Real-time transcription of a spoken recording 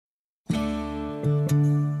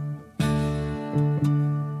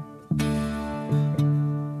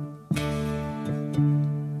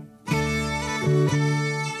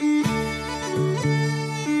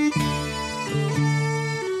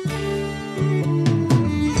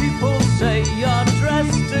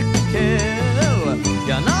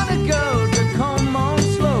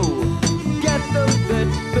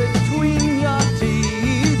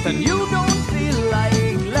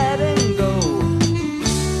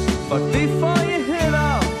But before you hit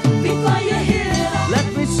off, let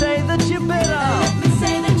me say that you bit off.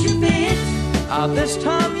 This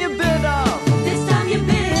time you bit off.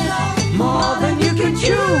 More than you can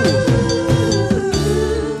chew.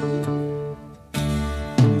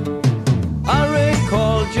 I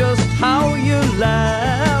recall just how you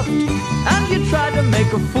laughed, and you tried to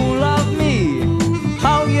make a fool of me.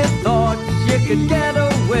 How you thought you could get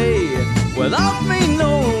away without me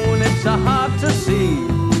knowing it's so hard to see.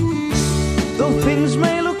 Though things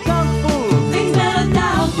may look doubtful, you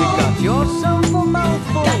got yourself a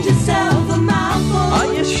mouthful.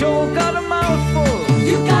 Are you sure got a mouthful?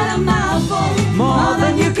 More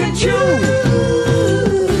than you can chew.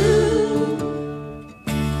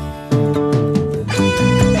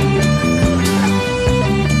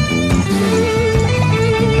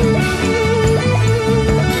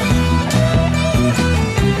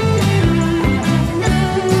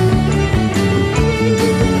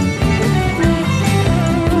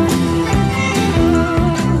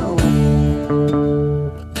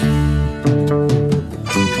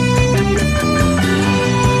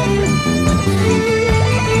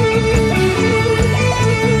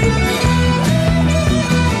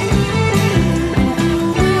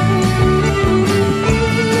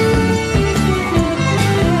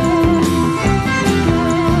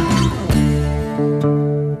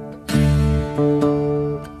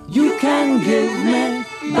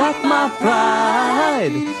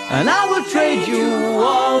 And I will trade you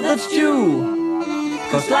all that's due.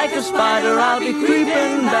 'Cause like a spider I'll be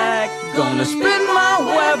creeping back, gonna spin my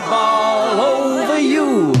web all over you.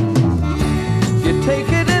 You take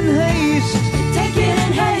it in haste,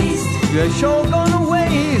 you're sure gonna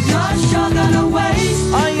waste.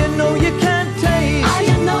 Oh, you know you can't taste.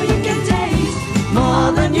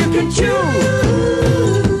 More than you can chew.